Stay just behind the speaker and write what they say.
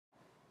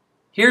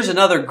Here's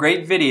another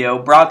great video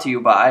brought to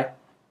you by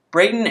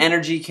Brayton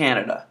Energy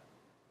Canada.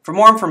 For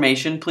more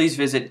information, please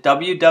visit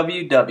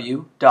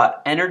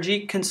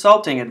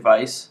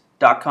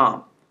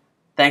www.energyconsultingadvice.com.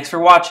 Thanks for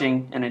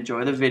watching and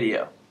enjoy the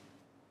video.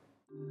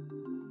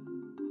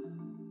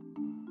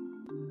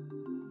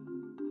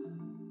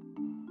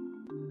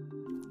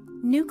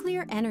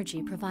 Nuclear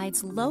energy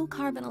provides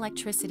low-carbon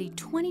electricity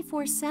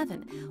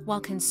 24/7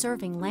 while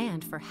conserving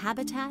land for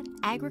habitat,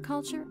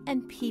 agriculture,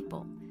 and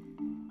people.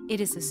 It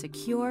is a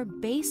secure,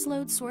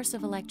 baseload source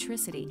of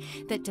electricity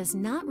that does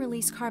not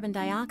release carbon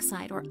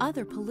dioxide or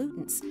other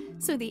pollutants,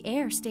 so the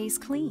air stays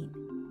clean.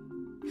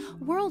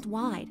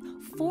 Worldwide,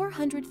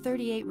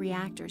 438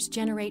 reactors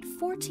generate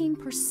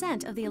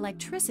 14% of the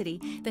electricity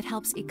that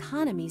helps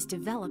economies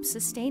develop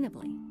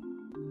sustainably.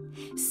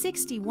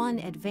 61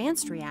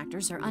 advanced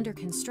reactors are under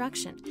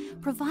construction,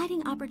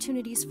 providing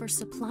opportunities for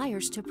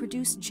suppliers to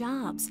produce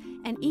jobs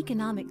and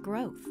economic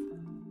growth.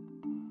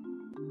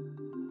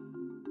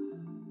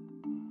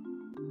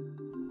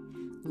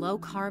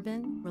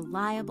 Low-carbon,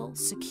 reliable,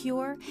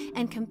 secure,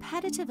 and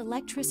competitive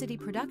electricity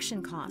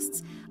production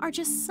costs are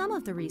just some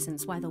of the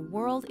reasons why the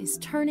world is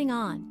turning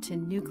on to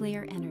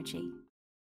nuclear energy.